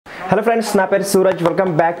Hello friends, నా పేరు Suraj.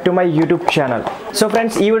 Welcome back to my YouTube channel. So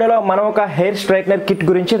friends, ఈ వీడియోలో మనం ఒక హెయిర్ స్ట్రైట్నర్ కిట్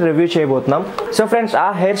గురించి రివ్యూ చేయబోతున్నాం. సో ఫ్రెండ్స్, ఆ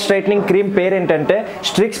హెయిర్ స్ట్రైట్నింగ్ క్రీమ్ పేరు ఏంటంటే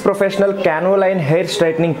స్ట్రిక్స్ professional క్యాన్వో line hair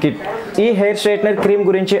straightening kit. ఈ హెయిర్ స్ట్రైట్నర్ క్రీమ్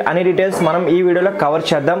గురించి అన్ని డీటెయిల్స్ మనం ఈ వీడియోలో కవర్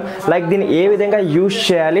చేద్దాం. లైక్ దీన్ని ఏ విధంగా యూజ్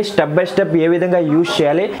చేయాలి, స్టెప్ బై స్టెప్ ఏ విధంగా యూజ్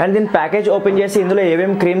చేయాలి, అండ్ దీని ప్యాకేజ్ ఓపెన్ చేసి ఇందులో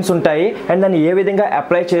ఏమేమి క్రీమ్స్ ఉంటాయి అండ్ దాన్ని ఏ విధంగా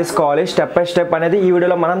అప్లై చేసుకోవాలి స్టెప్ బై స్టెప్ అనేది ఈ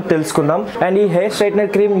వీడియోలో మనం తెలుసుకుందాం. అండ్ ఈ హెయిర్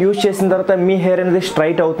స్ట్రైట్నర్ క్రీమ్ యూజ్ చేసిన తర్వాత మీ హెయిర్ అనేది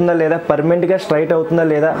స్ట్రైట్ అవుతుందా లేదా, పర్మనెంట్గా స్ట్రైట్ అవుతుందా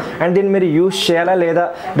లేదా, అండ్ దీన్ని మీరు యూజ్ చేయాలా లేదా,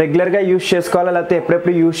 రెగ్యులర్గా యూజ్ చేసుకోవాలా లేకపోతే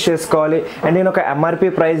ఎప్పుడెప్పుడు యూజ్ చేసుకోవాలి, అండ్ దీని ఒక ఎంఆర్పీ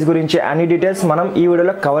ప్రైస్ గురించి అన్ని డీటెయిల్స్ మనం ఈ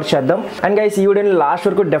వీడియోలో కవర్ చేద్దాం. అండ్ గైస్, ఈ వీడియోని లాస్ట్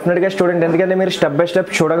వరకు డెఫినెట్గా స్టూడెంట్, ఎందుకంటే మీరు స్టెప్ బై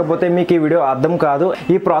స్టెప్ చూడకపోతే మీకు ఈ వీడియో అర్థం కాదు,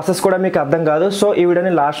 ఈ ప్రాసెస్ కూడా మీకు అర్థం కాదు. సో ఈ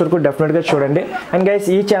వీడియోని లాస్ట్ వరకు డెఫినెట్గా చూడండి. అండ్ గైస్,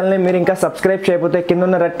 ఈ ఛానల్ని మీరు ఇంకా సబ్స్క్రైబ్ చేయకపోతే కింద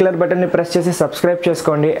ఉన్న రెడ్ కలర్ బటన్ని ప్రెస్ చేసి సబ్స్క్రైబ్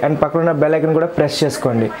చేసుకోండి అండ్ పక్కన ఉన్న బెల్ ఐకాన్ కూడా ప్రెస్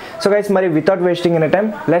చేసుకోండి. సో గైస్, మరి without wasting any time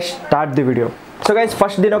let's start the video. So guys,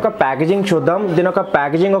 first దీని ఒక ప్యాకేజింగ్ చూద్దాం. దీని ఒక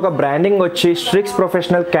ప్యాకేజింగ్, ఒక బ్రాండింగ్ వచ్చి స్ట్రిక్స్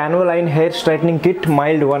professional క్యాన్వో line hair straightening kit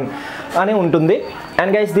mild 1 అని ఉంటుంది.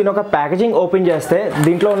 అండ్ గైస్, దీని ఒక ప్యాకేజింగ్ ఓపెన్ చేస్తే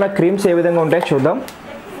దీంట్లో ఉన్న క్రీమ్స్ ఏ విధంగా ఉంటాయో చూద్దాం.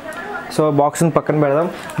 సో బాక్స్ని పక్కన పెడదాం.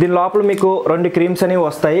 దీని లోపల మీకు 2 క్రీమ్స్ అనేవి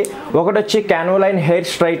వస్తాయి. ఒకటి వచ్చి క్యాన్వో లైన్ హెయిర్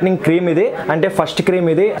స్ట్రైట్నింగ్ క్రీమ్, ఇది అంటే ఫస్ట్ క్రీమ్,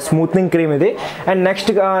 ఇది స్మూత్నింగ్ క్రీమ్ ఇది. అండ్ నెక్స్ట్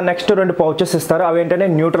 2 పౌచెస్ ఇస్తారు. అవి ఏంటంటే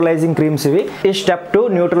న్యూట్రలైజింగ్ క్రీమ్స్ ఇవి. ఈ స్టెప్ 2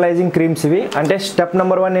 న్యూట్రలైజింగ్ క్రీమ్స్ ఇవి. అంటే స్టెప్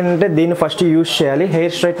నెంబర్ 1 ఏంటంటే దీన్ని ఫస్ట్ యూజ్ చేయాలి.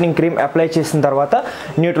 హెయిర్ స్ట్రైట్నింగ్ క్రీమ్ అప్లై చేసిన తర్వాత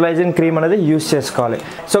న్యూట్రలైజింగ్ క్రీమ్ అనేది యూజ్ చేసుకోవాలి.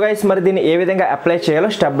 సో గైస్, మరి దీన్ని ఏ విధంగా అప్లై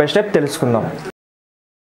చేయాలో స్టెప్ బై స్టెప్ తెలుసుకుందాం.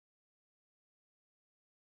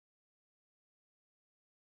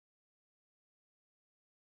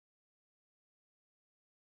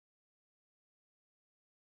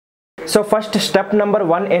 సో ఫస్ట్ స్టెప్ నెంబర్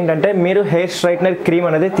 1 ఏంటంటే మీరు హెయిర్ స్ట్రైట్నర్ క్రీమ్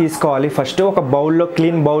అనేది తీసుకోవాలి. ఫస్ట్ ఒక బౌల్లో,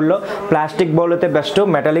 క్లీన్ బౌల్లో, ప్లాస్టిక్ బౌల్ అయితే బెస్ట్,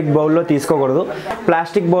 మెటాలిక్ బౌల్లో తీసుకోకూడదు.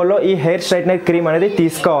 ప్లాస్టిక్ బౌల్లో ఈ హెయిర్ స్ట్రైట్నర్ క్రీమ్ అనేది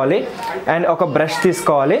తీసుకోవాలి. అండ్ ఒక బ్రష్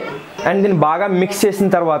తీసుకోవాలి. అండ్ దీన్ని బాగా మిక్స్ చేసిన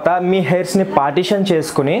తర్వాత మీ హెయిర్స్ని పార్టిషన్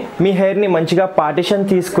చేసుకుని, మీ హెయిర్ని మంచిగా పార్టిషన్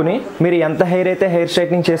తీసుకుని, మీరు ఎంత హెయిర్ అయితే హెయిర్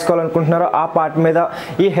స్ట్రైట్నింగ్ చేసుకోవాలనుకుంటున్నారో ఆ పార్ట్ మీద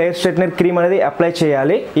ఈ హెయిర్ స్ట్రైట్నర్ క్రీమ్ అనేది అప్లై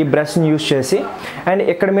చేయాలి ఈ బ్రష్ని యూజ్ చేసి. అండ్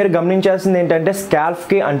ఇక్కడ మీరు గమనించాల్సింది ఏంటంటే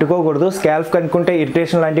స్కాల్ఫ్కి అంటుకోకూడదు. స్కాల్ఫ్కి అనుకుంటే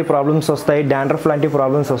ఇరిటేషన్ లాంటి ప్రాబ్లమ్స్ వస్తాయి, డాండ్రఫ్ లాంటి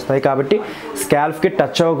ప్రాబ్లమ్స్ వస్తాయి. కాబట్టి స్కాల్ఫ్కి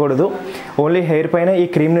టచ్ అవ్వకూడదు. ఓన్లీ హెయిర్ పైన ఈ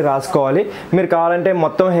క్రీమ్ని రాసుకోవాలి. మీరు కావాలంటే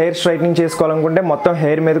మొత్తం హెయిర్ స్ట్రైట్నింగ్ చేసుకోవాలనుకుంటే మొత్తం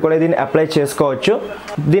హెయిర్ మీద కూడా దీన్ని అప్లై చేసుకోవచ్చు.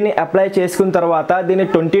 దీన్ని అప్లై చేసుకున్న తర్వాత దీన్ని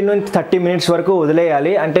 20 నుంచి 30 మినిట్స్ వరకు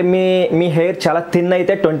వదిలేయాలి. అంటే మీ హెయిర్ చాలా థిన్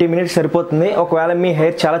అయితే 20 మినిట్స్ సరిపోతుంది. ఒకవేళ మీ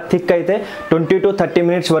హెయిర్ చాలా థిక్ అయితే 20 to 30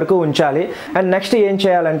 మినిట్స్ వరకు ఉంచాలి. అండ్ నెక్స్ట్ ఏం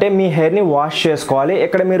చేయాలంటే మీ హెయిర్ని వాష్ చేసుకోవాలి.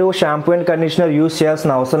 ఇక్కడ మీరు షాంపూ అండ్ కండిషనర్ యూజ్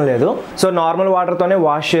చేయాల్సిన అవసరం లేదు. సో నార్మల్ వాటర్తోనే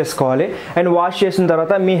వాష్ చేసుకోవాలి. అండ్ వాష్ చేసిన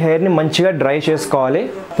తర్వాత మీ హెయిర్ని మంచిగా డ్రై చేసుకోవాలి,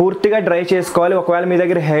 పూర్తిగా డ్రై చేసుకోవాలి. ఒకవేళ మీ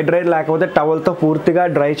దగ్గర హెయిర్ డ్రైయర్ లేకపోతే టవల్తో పూర్తిగా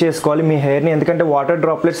డ్రై చేసుకోవాలి మీ హెయిర్ని. ఎందుకంటే వాటర్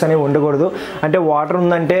డ్రాప్లెట్స్ అనేవి ఉండకూడదు. అంటే వాటర్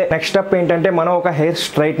ఉందంటే నెక్స్ట్ స్టెప్ ఏంటంటే మనం ఒక హెయిర్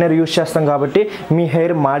స్ట్రైట్నర్ యూజ్ చేస్తాం కాబట్టి మీ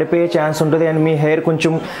హెయిర్ మాడిపోయే ఛాన్స్ ఉంటుంది అండ్ మీ హెయిర్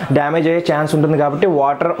కొంచెం డ్యామేజ్ అయ్యే ఛాన్స్ ఉంటుంది. కాబట్టి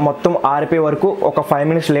వాటర్ మొత్తం ఆరిపోయే వరకు ఒక 5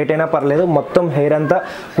 మినిట్స్ లేట్ అయినా పర్లేదు, మొత్తం హెయిర్ అంతా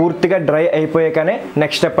పూర్తిగా డ్రై అయిపోయాకనే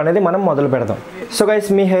నెక్స్ట్ స్టెప్ అనేది మనం మొదలు పెడదాం. సో గైస్,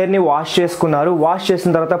 మీ హెయిర్ని వాష్ చేసుకున్నారు. వాష్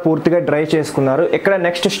చేసిన తర్వాత పూర్తిగా డ్రై చేసుకున్నారు. ఇక్కడ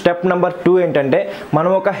నెక్స్ట్ స్టెప్ నెంబర్ 2 ఏంటంటే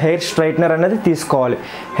మనం ఒక హెయిర్ స్ట్రైట్నర్ అనేది తీసుకోవాలి.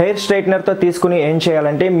 హెయిర్ స్ట్రైట్నర్తో తీసుకుని ఏం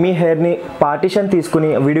చేయాలంటే మీ హెయిర్ని పార్టిషన్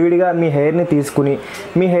తీసుకుని, విడివిడిగా మీ హెయిర్ని తీసుకుని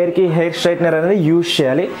మీ హెయిర్కి హెయిర్ స్ట్రైట్నర్ అనేది యూజ్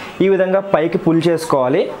చేయాలి. ఈ విధంగా పైకి పుల్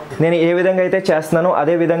చేసుకోవాలి. నేను ఏ విధంగా అయితే చేస్తున్నానో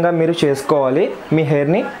అదే విధంగా మీరు చేసుకోవాలి మీ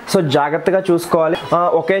హెయిర్ని. సో జాగ్రత్తగా చూసుకోవాలి.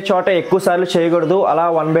 ఒకే చోట ఎక్కువ సార్లు చేయకూడదు. అలా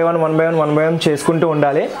 1 by 1 చేసుకుంటూ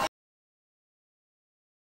ఉండాలి.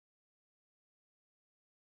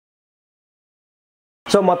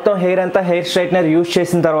 సో మొత్తం హెయిర్ అంతా హెయిర్ స్ట్రైట్నర్ యూజ్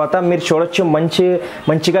చేసిన తర్వాత మీరు చూడొచ్చు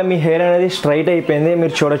మంచిగా మీ హెయిర్ అనేది స్ట్రైట్ అయిపోయింది.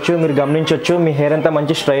 మీరు చూడొచ్చు, మీరు గమనించవచ్చు, మీ హెయిర్ అంతా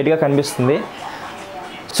మంచి స్ట్రైట్గా కనిపిస్తుంది.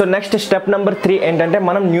 సో నెక్స్ట్ స్టెప్ నెంబర్ 3 ఏంటంటే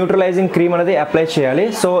మనం న్యూట్రలైజింగ్ క్రీమ్ అనేది అప్లై చేయాలి.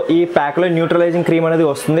 సో ఈ ప్యాక్లో న్యూట్రలైజింగ్ క్రీమ్ అనేది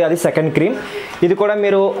వస్తుంది, అది సెకండ్ క్రీమ్. ఇది కూడా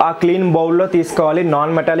మీరు ఆ క్లీన్ బౌల్లో తీసుకోవాలి,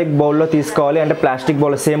 నాన్ మెటాలిక్ బౌల్లో తీసుకోవాలి. అంటే ప్లాస్టిక్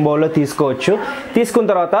బౌల్ సేమ్ బౌల్లో తీసుకోవచ్చు.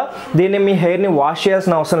 తీసుకున్న తర్వాత దీన్ని మీ హెయిర్ని వాష్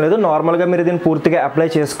చేయాల్సిన అవసరం లేదు. నార్మల్గా మీరు దీన్ని పూర్తిగా అప్లై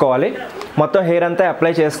చేసుకోవాలి. మొత్తం హెయిర్ అంతా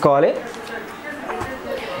అప్లై చేసుకోవాలి.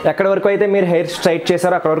 ఎక్కడి వరకు అయితే మీరు హెయిర్ స్ట్రైట్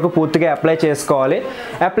చేశారో అక్కడ వరకు పూర్తిగా అప్లై చేసుకోవాలి.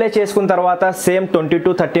 అప్లై చేసుకున్న తర్వాత సేమ్ 20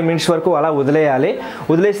 to 30 మినిట్స్ వరకు అలా వదిలేయాలి.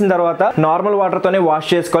 వదిలేసిన తర్వాత నార్మల్ వాటర్తోనే వాష్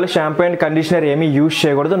చేసుకోవాలి. షాంపూ అండ్ కండిషనర్ ఏమీ యూజ్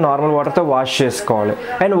చేయకూడదు, నార్మల్ వాటర్తో వాష్ చేసుకోవాలి.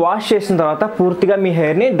 అండ్ వాష్ చేసిన తర్వాత పూర్తిగా మీ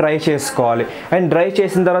హెయిర్ని డ్రై చేసుకోవాలి. అండ్ డ్రై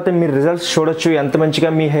చేసిన తర్వాత మీరు రిజల్ట్స్ చూడొచ్చు, ఎంత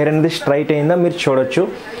మంచిగా మీ హెయిర్ అనేది స్ట్రైట్ అయిందో మీరు చూడొచ్చు.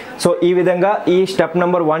 సో ఈ విధంగా ఈ స్టెప్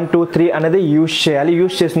నెంబర్ 1, 2, 3 అనేది యూజ్ చేయాలి.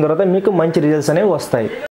 యూజ్ చేసిన తర్వాత మీకు మంచి రిజల్ట్స్ అనేవి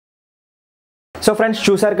వస్తాయి. సో ఫ్రెండ్స్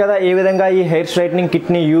చూసారు కదా ఏ విధంగా ఈ హెయిర్ స్ట్రైట్నింగ్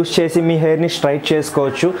కిట్ని యూస్ చేసి మీ హెయిర్ని స్ట్రైట్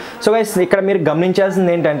చేసుకోవచ్చు. సో గైస్ ఇక్కడ మీరు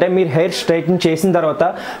గమనించాల్సింది ఏంటంటే మీరు హెయిర్ స్ట్రైట్నింగ్ చేసిన తర్వాత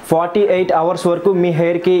 48 అవర్స్ వరకు మీ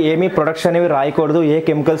హెయిర్కి ఏమీ ప్రొడక్ట్స్ అనేవి రాయకూడదు, ఏ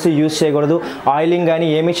కెమికల్స్ యూస్ చేయకూడదు, ఆయిలింగ్ కానీ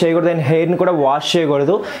ఏమీ చేయకూడదు, అండ్ హెయిర్ని కూడా వాష్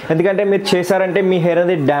చేయకూడదు. ఎందుకంటే మీరు చేశారంటే మీ హెయిర్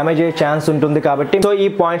అనేది డ్యామేజ్ అయ్యే ఛాన్స్ ఉంటుంది కాబట్టి సో ఈ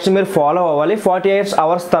పాయింట్స్ మీరు ఫాలో అవ్వాలి. 48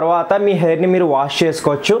 అవర్స్ తర్వాత మీ హెయిర్ని మీరు వాష్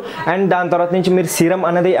చేసుకోవచ్చు. అండ్ దాని తర్వాత నుంచి మీరు సీరం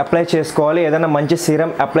అనేది అప్లై చేసుకోవాలి, ఏదైనా మంచి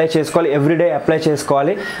సీరం అప్లై చేసుకోవాలి, ఎవ్రీడే అప్లై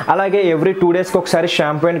చేసుకోవాలి. అలాగే ఎవ్రీ 2 డేస్కి ఒకసారి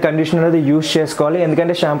షాంపూ అండ్ కండిషనర్ అనేది యూస్ చేసుకోవాలి.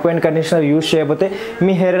 ఎందుకంటే షాంపూ అండ్ కండిషనర్ యూస్ చేయకపోతే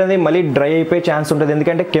మీ హెయిర్ అనేది మళ్ళీ డ్రై అయిపోయే ఛాన్స్ ఉంటుంది.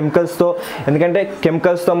 ఎందుకంటే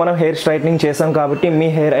కెమికల్స్తో మనం హెయిర్ స్ట్రైట్నింగ్ చేసాం కాబట్టి మీ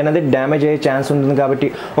హెయిర్ అనేది డ్యామేజ్ అయ్యే ఛాన్స్ ఉంటుంది. కాబట్టి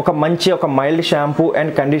ఒక mild shampoo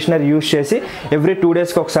and conditioner use చేసి ఎవ్రీ 2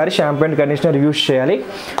 డేస్కి ఒకసారి షాంపూ అండ్ కండిషనర్ యూస్ చేయాలి.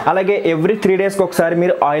 అలాగే ఎవ్రీ 3 డేస్కి ఒకసారి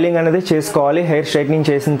మీరు ఆయిలింగ్ అనేది చేసుకోవాలి. హెయిర్ స్ట్రైట్నింగ్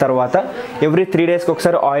చేసిన తర్వాత ఎవ్రీ 3 డేస్కి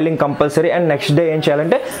ఒకసారి oiling compulsory. And next day ఏం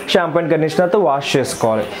చేయాలంటే షాంపూ అండ్ కండిషనర్తో వాష్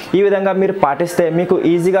చేసుకోవాలి. ఈ విధంగా మీరు పాటిస్తే మీకు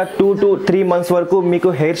ఈజీగా 2 to 3 months వరకు మీకు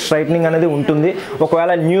హెయిర్ స్ట్రైట్నింగ్ అనేది ఉంటుంది.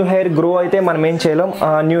 ఒకవేళ న్యూ హెయిర్ గ్రో అయితే మనం ఏం చేయలేం.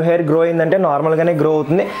 న్యూ హెయిర్ గ్రో అయిందంటే నార్మల్గానే గ్రో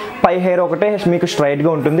అవుతుంది, పై హెయిర్ ఒకటే మీకు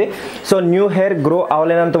స్ట్రైట్గా ఉంటుంది. సో న్యూ హెయిర్ గ్రో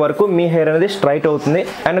అవ్వలేనంత వరకు మీ హెయిర్ అనేది స్ట్రైట్ అవుతుంది.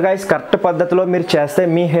 అండ్ గైస్ కరెక్ట్ పద్ధతిలో మీరు చేస్తే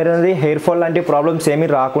మీ హెయిర్ అనేది హెయిర్ ఫాల్ లాంటి ప్రాబ్లమ్స్ ఏమీ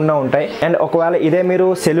రాకుండా ఉంటాయి. అండ్ ఒకవేళ ఇదే మీరు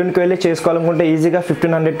సెలూన్కి వెళ్ళి చేసుకోవాలనుకుంటే ఈజీగా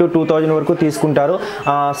 1500 to 2000 వరకు తీసుకుంటారు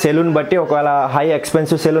సెలూన్ బట్టి. ఒకవేళ హై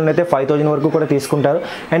ఎక్స్పెన్సివ్ సెలూన్ అయితే 5000 వరకు కూడా తీసుకుంటారు.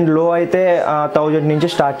 అండ్ లో అయితే 1000 నుంచి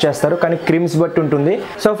స్టార్ట్ చేస్తారు, కానీ క్రీమ్స్ బట్టి ఉంటుంది.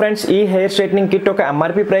 సో ఫ్రెండ్స్ ఈ హెయిర్ స్ట్రైట్నింగ్ కిట్ ఒక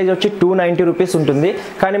ఎంఆర్పి ప్రైస్ వచ్చి 290 రూపీస్ ఉంటుంది.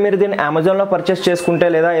 కానీ మీరు దీన్ని అమెజాన్లో పర్చేస్ చేసుకుంటే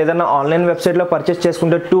లేదా ఏదైనా ఆన్లైన్ వెబ్సైట్లో పర్చేస్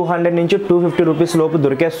చేసుకుంటే 200 నుంచి 250 రూపీస్ లోపు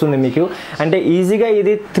దొరికేస్తుంది మీకు. అంటే ఈజీగా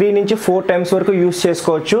ఇది 3 నుంచి 4 టైమ్స్ వరకు యూస్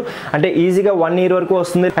చేసుకోవచ్చు. అంటే ఈజీగా 1 year వరకు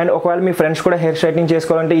వస్తుంది. అండ్ ఒకవేళ మీ ఫ్రెండ్స్ కూడా హెయిర్ స్ట్రైట్నింగ్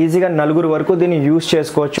చేసుకోవాలంటే ఈజీగా 4 వరకు దీన్ని యూస్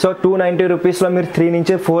చేసుకోవచ్చు. సో 290 రూపీస్లో మీరు 3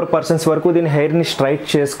 నుంచి 4 పర్సన్స్ వరకు దీని హెయిర్ని స్ట్రైట్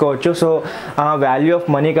చేసుకోవచ్చు. సో వాల్యూ ఆఫ్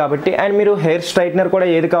మనీ కాబట్టి. అండ్ మీరు హెయిర్ స్ట్రైట్నర్ కూడా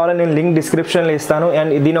ఏది కావాలో నేను లింక్ డిస్క్రిప్షన్లో ఇస్తాను.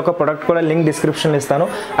 అండ్ దీని ఒక ప్రొడక్ట్ కూడా లింక్ డిస్క్రిప్షన్లో ఇస్తాను,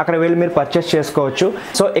 అక్కడ వెళ్ళి మీరు పర్చేస్ చేసుకోవచ్చు.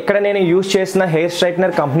 సో ఇక్కడ నేను యూస్ చేసిన హెయిర్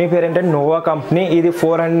స్ట్రైట్నర్ కంపెనీ పేరు ఏంటంటే నోవా కంపెనీ. ఇది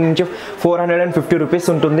 400 నుంచి 450 రూపీస్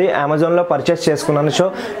ఉంటుంది. అమెజాన్లో పర్చేస్ చేసుకున్నాను. సో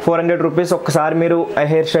 400 రూపీస్ ఒక్కసారి మీరు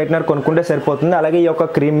హెయిర్ స్ట్రైట్నర్ కొనుక్కుంటే సరిపోతుంది. అలాగే ఈ యొక్క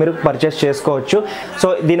క్రీమ్ మీరు పర్చేస్ చేసుకోవచ్చు. సో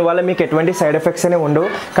దీనివల్ల మీకు ఎటువంటి సైడ్ ఎఫెక్ట్స్ అనేవి ఉండవు.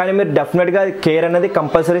 కానీ మీరు డెఫినెట్గా కేర్ అనేది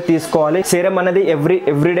కంపల్సరీ తీసుకోవాలి. సీరం అనేది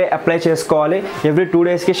ఎవ్రీడే అప్లై చేసుకోవాలి. ఎవ్రీ 2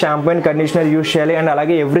 డేస్కి షాంపూ అండ్ కండిషనర్ యూస్ చేయాలి. అండ్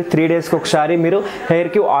అలాగే ఎవ్రీ 3 డేస్కి ఒకసారి మీరు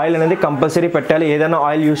హెయిర్కి ఆయిల్ అనేది కంపల్సరీ పెట్టాలి. ఏదైనా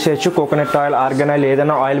ఆయిల్ యూస్ చేయొచ్చు, కోకోనట్ ఆయిల్, ఆర్గాన్ ఆయిల్,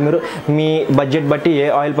 ఏదైనా ఆయిల్ మీరు మీ బడ్జెట్ బట్టి ఏ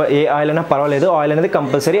ఆయిల్ అయినా పర్వాలేదు, ఆయిల్ అనేది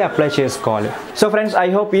కంపల్సరీ అప్లై చేసుకోవాలి. సో ఫ్రెండ్స్ ఐ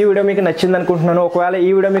హోప్ ఈ వీడియో మీకు నచ్చింది అనుకుంటున్నాను. ఒకవేళ ఈ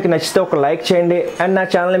వీడియో మీకు నచ్చితే ఒక లైక్ చేయండి. అండ్ నా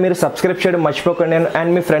ఛానల్ని మీరు సబ్స్క్రైబ్ చేయడం మర్చిపోకండి.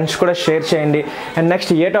 అండ్ మీ ఫ్రెండ్స్ కూడా షేర్ చేయండి. అండ్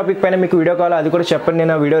నెక్స్ట్ ఏ టాపిక్ పైన మీకు వీడియో కావాలో అది కూడా చెప్పండి,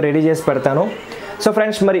 నేను ఆ వీడియో రెడీ చేసి పెడతాను. సో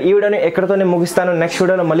ఫ్రెండ్స్ మరి ఈ వీడియోని ఎక్కడితోనే ముగిస్తాను. నెక్స్ట్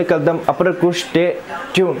వీడియోలో మళ్ళీ కలుద్దాం. అప్పటివరకు స్టే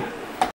ట్యూన్.